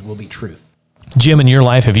questions will be truth. Jim, in your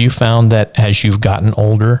life, have you found that as you've gotten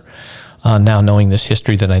older, now knowing this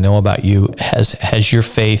history that I know about you, has your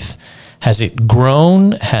faith, has it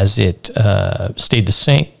grown? Has it stayed the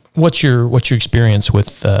same? What's your experience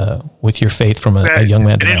with your faith from a young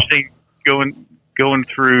man to now? Interesting going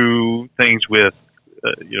through things with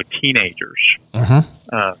teenagers, and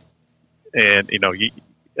I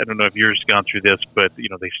don't know if yours gone through this, but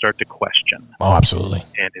they start to question. Oh, absolutely.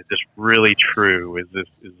 And is this really true? Is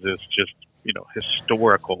this just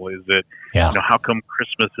historical? Is it, how come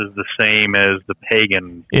Christmas is the same as the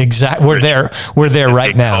pagan? Exactly. We're there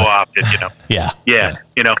right now. Co-opted, Yeah.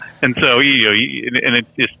 And so, and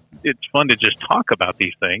it's fun to just talk about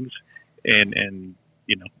these things and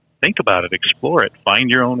think about it, explore it, find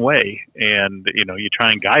your own way. And, you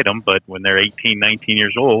try and guide them, but when they're 18, 19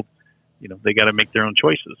 years old, they got to make their own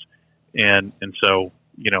choices. And so,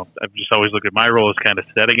 I've just always looked at my role as kind of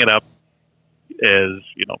setting it up as,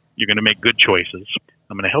 you're going to make good choices.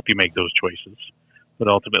 I'm going to help you make those choices, but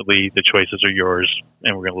ultimately the choices are yours,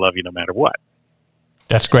 and we're going to love you no matter what.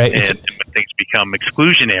 That's great. And when things become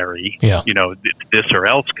exclusionary, it's this or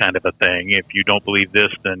else kind of a thing. If you don't believe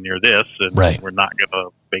this, then you're this, and we're not going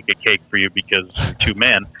to bake a cake for you because you're two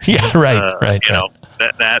men. Right.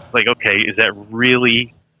 That's like, okay, is that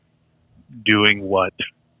really doing what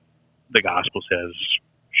the gospel says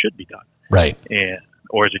should be done? Right.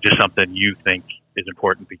 Or is it just something you think is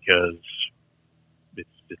important because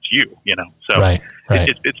it's you, So right.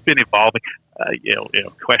 It's been evolving,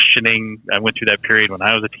 questioning. I went through that period when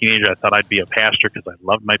I was a teenager. I thought I'd be a pastor because I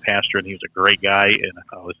loved my pastor and he was a great guy, and I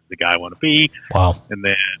thought, this is the guy I want to be. Wow. And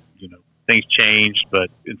then, things changed,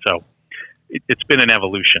 and so it's been an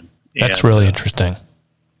evolution. That's really interesting.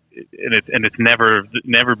 And it's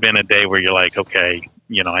never been a day where you're like, okay,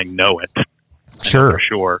 I know it. Sure. For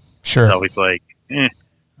sure. Sure. It's always like,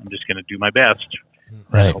 I'm just going to do my best.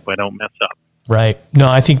 Right. I hope I don't mess up. Right. No,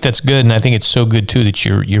 I think that's good, and I think it's so good too that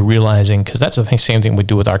you're realizing, because that's the same thing we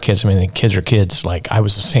do with our kids. I mean, the kids are kids. Like, I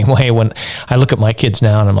was the same way. When I look at my kids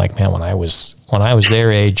now, and I'm like, man, when I was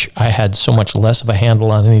their age, I had so much less of a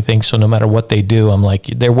handle on anything. So no matter what they do, I'm like,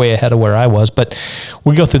 they're way ahead of where I was. But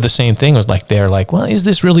we go through the same thing. It was like, they're like, well, is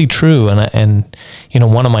this really true? And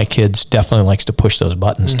one of my kids definitely likes to push those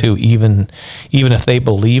buttons too, even if they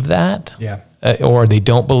believe that. Yeah. Or they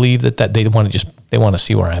don't believe that they want to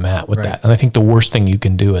see where I'm at with that. And I think the worst thing you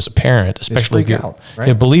can do as a parent, especially if you're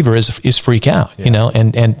a believer, is freak out,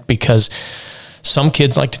 and because some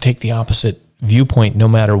kids like to take the opposite viewpoint no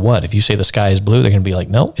matter what. If you say the sky is blue, they're going to be like,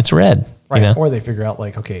 no, it's red. Right. Or they figure out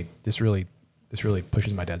like, okay, this really this really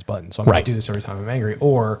pushes my dad's button. So I'm going to do this every time I'm angry,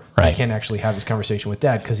 or I can't actually have this conversation with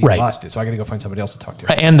dad because he lost it. So I got to go find somebody else to talk to.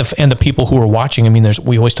 Right. And the people who are watching, I mean,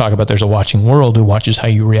 we always talk about there's a watching world who watches how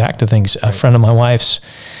you react to things. A friend of my wife's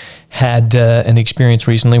had an experience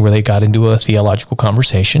recently where they got into a theological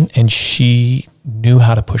conversation, and she knew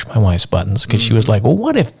how to push my wife's buttons because she was like, well,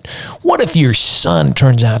 what if your son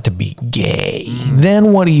turns out to be gay?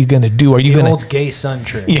 Then what are you going to do? Are you going to old gay son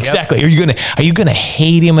trick? Exactly. Yep. Are you going to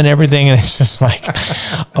hate him and everything? And it's just like,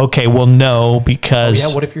 okay, well, no,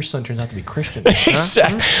 because what if your son turns out to be Christian?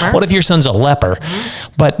 Exactly. What if your son's a leper?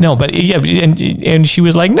 But and she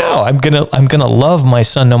was like, no, I'm gonna love my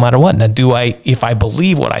son no matter what. Now, if I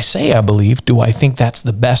believe what I say I believe, do I think that's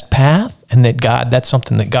the best path? And that's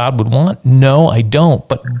something that God would want? No, I don't.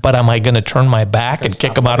 But am I going to turn my back and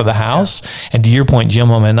kick him out of the house? Yeah. And to your point, Jim,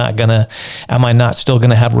 am I not still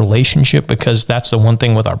going to have relationship? Because that's the one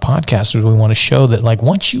thing with our podcast is we want to show that, like,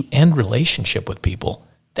 once you end relationship with people,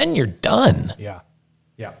 then you're done. Yeah.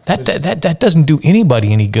 Yeah. That doesn't do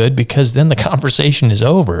anybody any good, because then the conversation is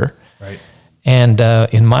over. Right. And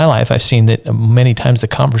in my life, I've seen that many times the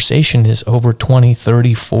conversation is over 20,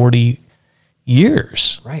 30, 40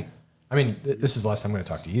 years. Right. I mean, this is the last time I'm going to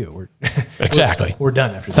talk to you. Exactly. We're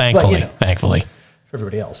done after this. Thankfully. But, thankfully. For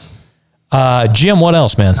everybody else. Jim, what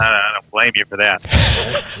else, man? I don't blame you for that.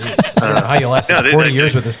 I don't know how you lasted 40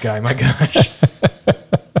 years with this guy. My gosh.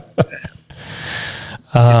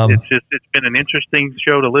 It's been an interesting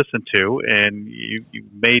show to listen to, and you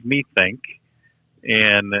made me think.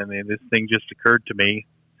 And this thing just occurred to me,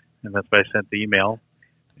 and that's why I sent the email.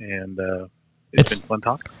 And it's been fun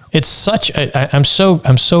talking. It's such. I'm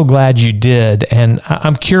so glad you did, and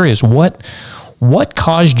I'm curious what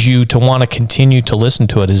caused you to want to continue to listen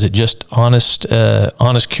to it. Is it just honest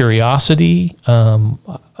curiosity? I'm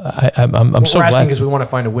so we're glad asking because we want to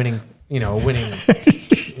find a winning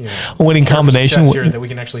combination here that we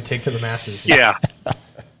can actually take to the masses. Yeah.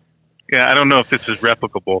 Yeah, I don't know if this is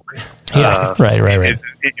replicable. Yeah, right.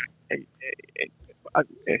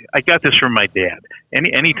 I got this from my dad.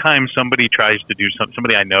 Anytime somebody tries to do something,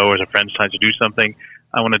 somebody I know or as a friend tries to do something,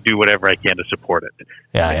 I want to do whatever I can to support it.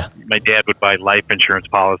 Yeah. My dad would buy life insurance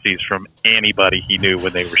policies from anybody he knew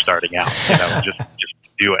when they were starting out. Just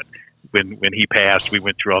do it. When he passed, we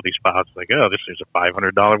went through all these files. Like, there's a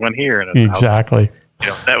 $500 one here, and exactly.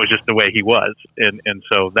 That was just the way he was, and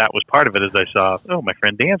so that was part of it. As I saw, my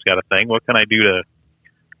friend Dan's got a thing. What can I do to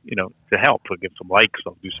help? I'll give some likes.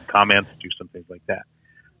 I'll do some comments. Do some things like that.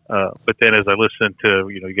 But then as I listened to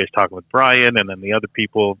you guys talking with Brian, and then the other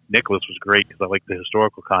people, Nicholas was great because I like the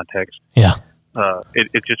historical context. Yeah.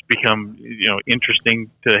 It just become interesting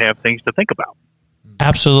to have things to think about.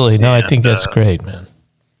 Absolutely. No, I think that's great, man.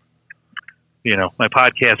 My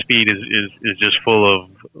podcast feed is just full of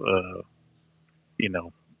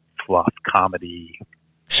fluff, comedy,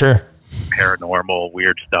 sure, paranormal,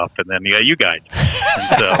 weird stuff, and then you got you guys.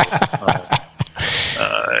 And so,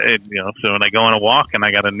 so when I go on a walk and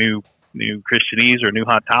I got a new Christianese or a new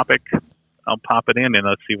hot topic, I'll pop it in and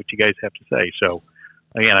let's see what you guys have to say. So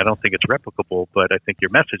again, I don't think it's replicable, but I think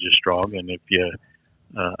your message is strong, and if you.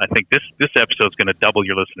 I think this episode is going to double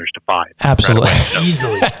your listeners to 5. Absolutely, right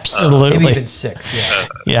easily, absolutely, maybe even 6.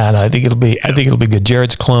 Yeah, no, I think it'll be good.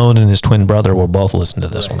 Jared's clone and his twin brother will both listen to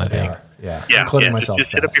this one. I think. Yeah, including myself.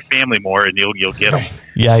 Just hit up your family more, and you'll get them.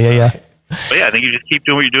 Yeah. But yeah, I think you just keep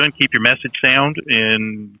doing what you're doing, keep your message sound,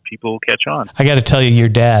 and people will catch on. I got to tell you, your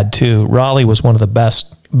dad too. Raleigh was one of the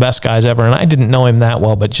best guys ever, and I didn't know him that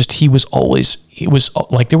well, but just he was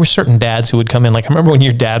like, there were certain dads who would come in. Like I remember when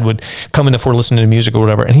your dad would come in if we're listening to music or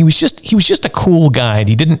whatever, and he was just a cool guy.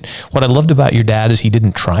 And what I loved about your dad is he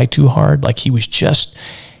didn't try too hard. Like he was just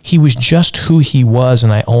who he was,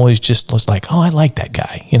 and I always just was like, oh, I like that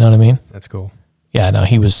guy. You know what I mean? That's cool. Yeah, no,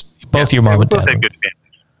 he was both your mom and dad. Good families.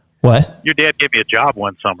 What? Your dad gave me a job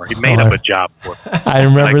one summer. He made up a job for me. I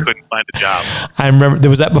remember. I couldn't find a job. I remember.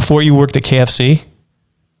 Was that before you worked at KFC?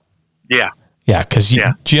 Yeah. Yeah, because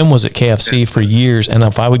Jim was at KFC for years, and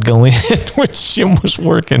if I would go in where Jim was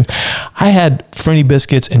working, I had Frenny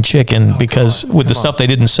biscuits and chicken because with the stuff they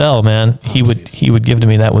didn't sell, man, he would give to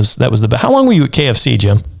me. That was the best. How long were you at KFC,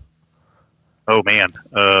 Jim? Oh man,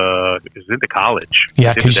 it was into college.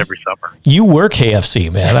 Yeah, because every summer you were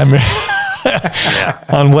KFC, man. I remember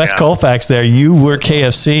on West Colfax there, you were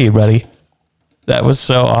KFC, buddy. That was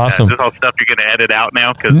so awesome. This is all stuff you're going to edit out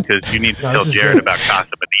now because you need to tell Jared about Casa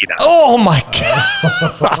Bonita. Oh my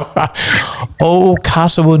God! Oh,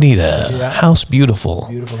 Casa Bonita, house beautiful.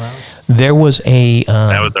 Beautiful house. There was a.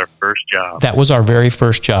 That was our first job. That was our very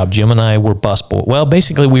first job. Jim and I were busboys. Well,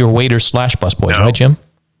 basically, we were waiters / busboys, right, Jim?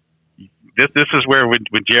 this is where when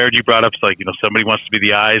Jared, you brought up, it's like, somebody wants to be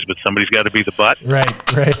the eyes, but somebody's got to be the butt.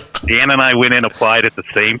 Right. Dan and I went in, applied at the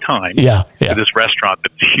same time. Yeah. To this restaurant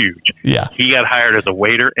that's huge. Yeah. He got hired as a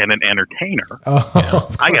waiter and an entertainer.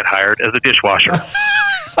 Oh, I got hired as a dishwasher.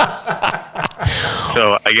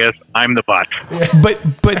 So I guess I'm the butt.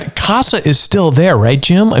 But Casa is still there, right,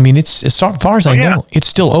 Jim? I mean, it's as far as I know, it's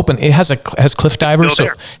still open. It has cliff divers,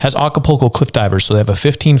 has Acapulco cliff divers, so they have a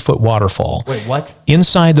 15-foot waterfall. Wait, what?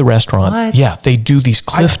 Inside the restaurant. What? Yeah, they do these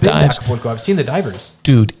cliff dives. I've seen the divers.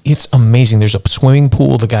 Dude, it's amazing. There's a swimming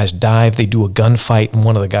pool. The guys dive. They do a gunfight, and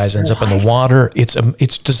one of the guys ends up in the water.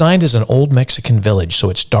 It's designed as an old Mexican village, so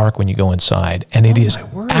it's dark when you go inside, and it is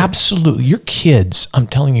absolutely, your kids, I'm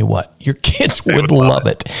telling you what, your kids would love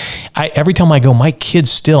it. Every time I go, my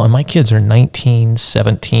kids are 19,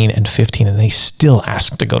 17, and 15, and they still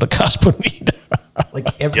ask to go to Casa Bonita.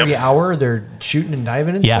 Like every hour, they're shooting and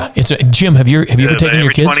diving and stuff? Jim, have you ever taken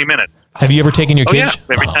your kids? 20 minutes. Have you ever taken your kids?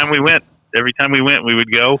 Yeah. Every time we went, we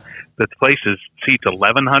would go. The place seats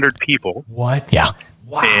 1,100 people. What? Yeah.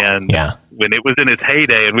 Wow. And when it was in its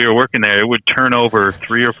heyday and we were working there, it would turn over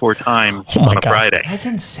 3 or 4 times on a Friday. That's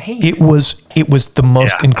insane. It was the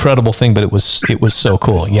most incredible thing, but it was so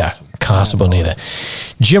cool. That's awesome. Casa Bonita.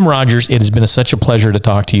 Awesome. Jim Rogers, it has been such a pleasure to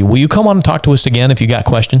talk to you. Will you come on and talk to us again if you got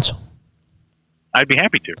questions? I'd be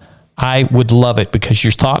happy to. I would love it because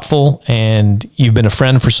you're thoughtful and you've been a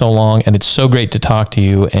friend for so long, and it's so great to talk to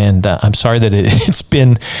you. And I'm sorry that it's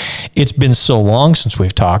been so long since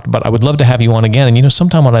we've talked, but I would love to have you on again. And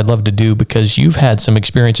sometime what I'd love to do, because you've had some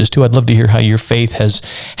experiences too, I'd love to hear how your faith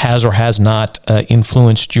has or has not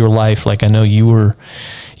influenced your life. Like I know you were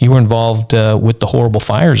involved with the horrible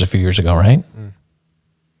fires a few years ago, right?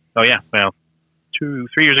 Oh yeah, well, 2-3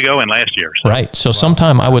 years ago and last year. So. Right. So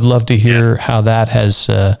sometime I would love to hear how that has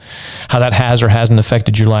or hasn't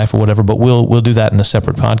affected your life or whatever, but we'll do that in a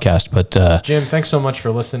separate podcast. But Jim, thanks so much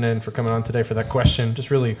for listening, for coming on today for that question.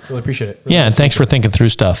 Just really appreciate it. Really and thanks for thinking through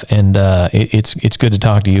stuff. And it's good to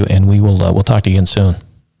talk to you, and we'll talk to you again soon.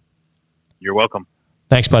 You're welcome.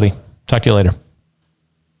 Thanks, buddy. Talk to you later.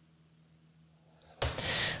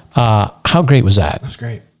 How great was that? That was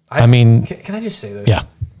great. I mean, can I just say this? Yeah.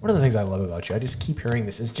 One of the things I love about you, I just keep hearing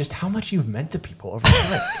this, is just how much you've meant to people over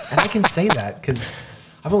time. And I can say that because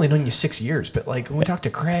I've only known you 6 years, but like when we talk to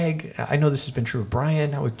Craig, I know this has been true with Brian,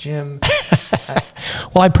 now with Jim.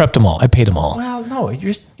 Well, I prepped them all. I paid them all. Well, no,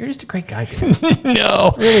 you're just a great guy, dude.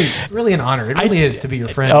 No. Really an honor. It really is to be your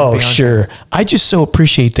friend. Oh, sure. I just so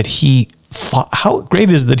appreciate that how great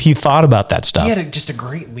is it that he thought about that stuff. He had just a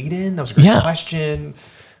great lead in. That was a great question.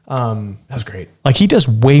 That was great. Like he does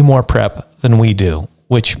way more prep than we do,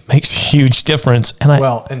 which makes a huge difference. And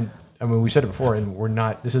I mean, we said it before,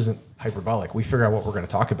 and this isn't hyperbolic. We figure out what we're going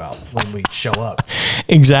to talk about when we show up.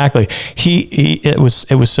 Exactly. It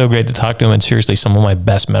was so great to talk to him, and seriously, some of my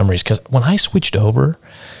best memories, because when I switched over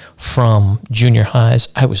from junior highs,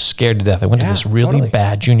 I was scared to death. I went to this really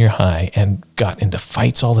bad junior high and got into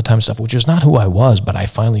fights all the time and stuff, which is not who I was, but I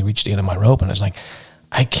finally reached the end of my rope, and I was like,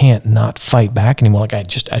 I can't not fight back anymore. Like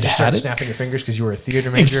I'd had it. Snapping your fingers because you were a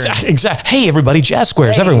theater major. Exactly. Hey, everybody, jazz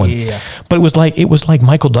squares, everyone. Yeah. But it was like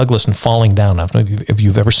Michael Douglas and Falling Down. I don't know if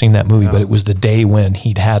you've ever seen that movie, but it was the day when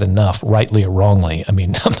he'd had enough, rightly or wrongly. I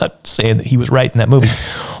mean, I'm not saying that he was right in that movie,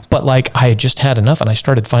 but like I had just had enough, and I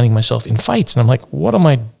started finding myself in fights, and I'm like, what am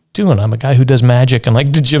I doing? I'm a guy who does magic, and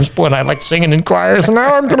like to Jim's point, I like singing in choirs, and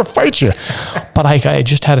now I'm going to fight you. But I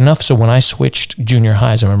just had enough. So when I switched junior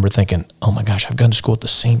highs, I remember thinking, oh my gosh, I've gone to school with the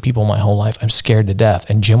same people my whole life. I'm scared to death.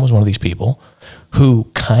 And Jim was one of these people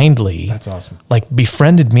who kindly, that's awesome, like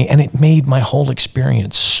befriended me, and it made my whole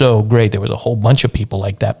experience so great. There was a whole bunch of people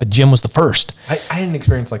like that, but Jim was the first. I had an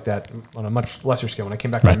experience like that on a much lesser scale when I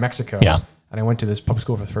came back from Mexico. Yeah. And I went to this public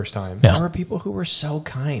school for the first time. Yeah. There were people who were so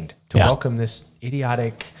kind to welcome this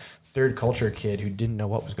idiotic third culture kid who didn't know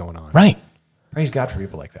what was going on. Right. Praise God for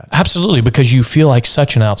people like that. Absolutely, because you feel like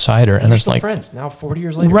such an outsider, and it's still like friends now, 40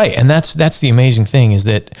 years later. Right, and that's the amazing thing, is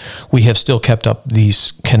that we have still kept up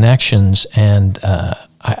these connections, and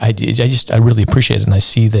I really appreciate it, and I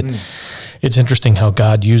see that it's interesting how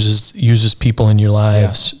God uses people in your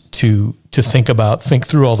lives to think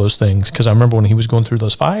through all those things. Because I remember when he was going through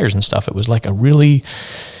those fires and stuff, it was like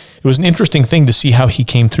it was an interesting thing to see how he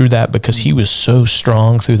came through that, because he was so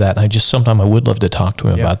strong through that. And sometime I would love to talk to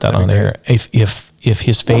him about that on air. If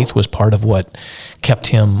his faith was part of what kept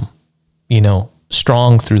him,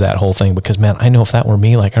 strong through that whole thing, because man, I know if that were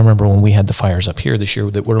me, like I remember when we had the fires up here this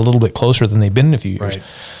year that were a little bit closer than they've been in a few years. Right.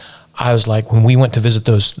 I was like, when we went to visit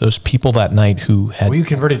those people that night who had... Well, you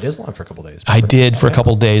converted to Islam for a couple of days. I did for a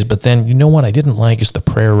couple of days, but then you know what I didn't like is the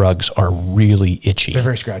prayer rugs are really itchy. They're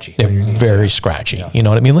very scratchy. They're very scratchy. Yeah. You know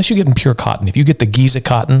what I mean? Unless you get in pure cotton. If you get the Giza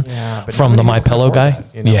cotton from the MyPillow guy,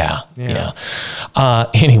 that, you know?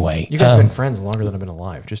 Anyway. You guys have been friends longer than I've been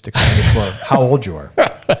alive, just to kind of explore how old you are.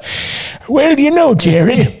 Well, you know,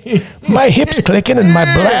 Jared, my hip's clicking and my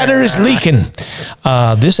bladder is leaking.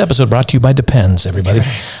 This episode brought to you by Depends, everybody.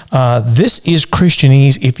 This is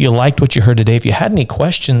Christianese. If you liked what you heard today, if you had any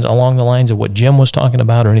questions along the lines of what Jim was talking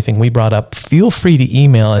about or anything we brought up, feel free to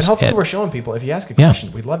email us. And hopefully we're showing people, if you ask a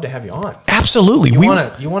question, we'd love to have you on. Absolutely. You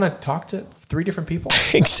want to talk to 3 different people?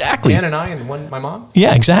 Exactly. Dan and I and my mom?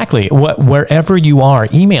 Yeah, exactly. Wherever you are,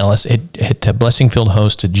 email us at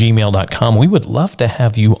blessingfieldhost@gmail.com. We would love to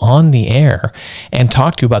have you on the air and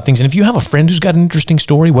talk to you about things. And if you have a friend who's got an interesting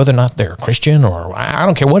story, whether or not they're a Christian or I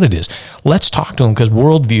don't care what it is, let's talk to them, because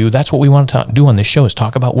worldview, that's what we want to do on this show, is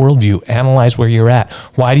talk about worldview, analyze where you're at.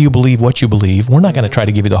 Why do you believe what you believe? We're not going to try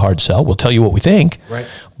to give you the hard sell. We'll tell you what we think. Right.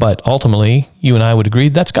 But ultimately, you and I would agree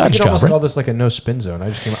that's God's job. You could almost right? call this like a no spin zone. I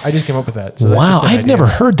just came up with that. So wow, I've never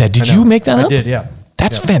heard that. Did you make that up? I did, yeah.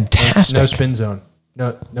 That's fantastic. No spin zone.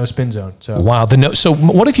 No spin zone. So wow. So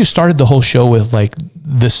what if you started the whole show with like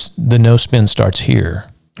this? The no spin starts here.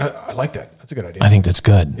 I like that. That's a good idea. I think that's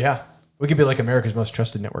good. Yeah, we could be like America's most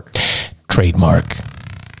trusted network. Trademark.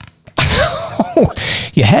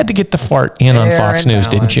 You had to get the fart in on Fox News,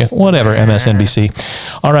 didn't you? Whatever, MSNBC.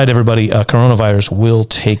 All right, everybody. Coronavirus will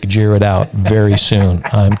take Jared out very soon.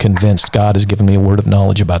 I'm convinced. God has given me a word of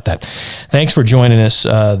knowledge about that. Thanks for joining us.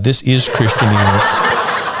 This is Christianese.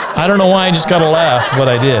 I don't know why I just got to laugh, but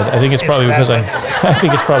I did. I think it's probably because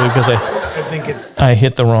I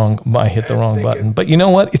hit the wrong button. But you know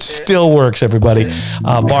what? It still works, everybody.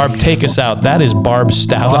 Barb, take us out. That is Barb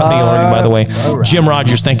Stout on the organ, by the way. Right. Jim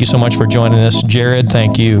Rogers, thank you so much for joining us. Jared,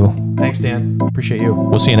 thank you. Thanks, Dan. Appreciate you.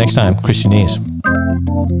 We'll see you next time. Christianese.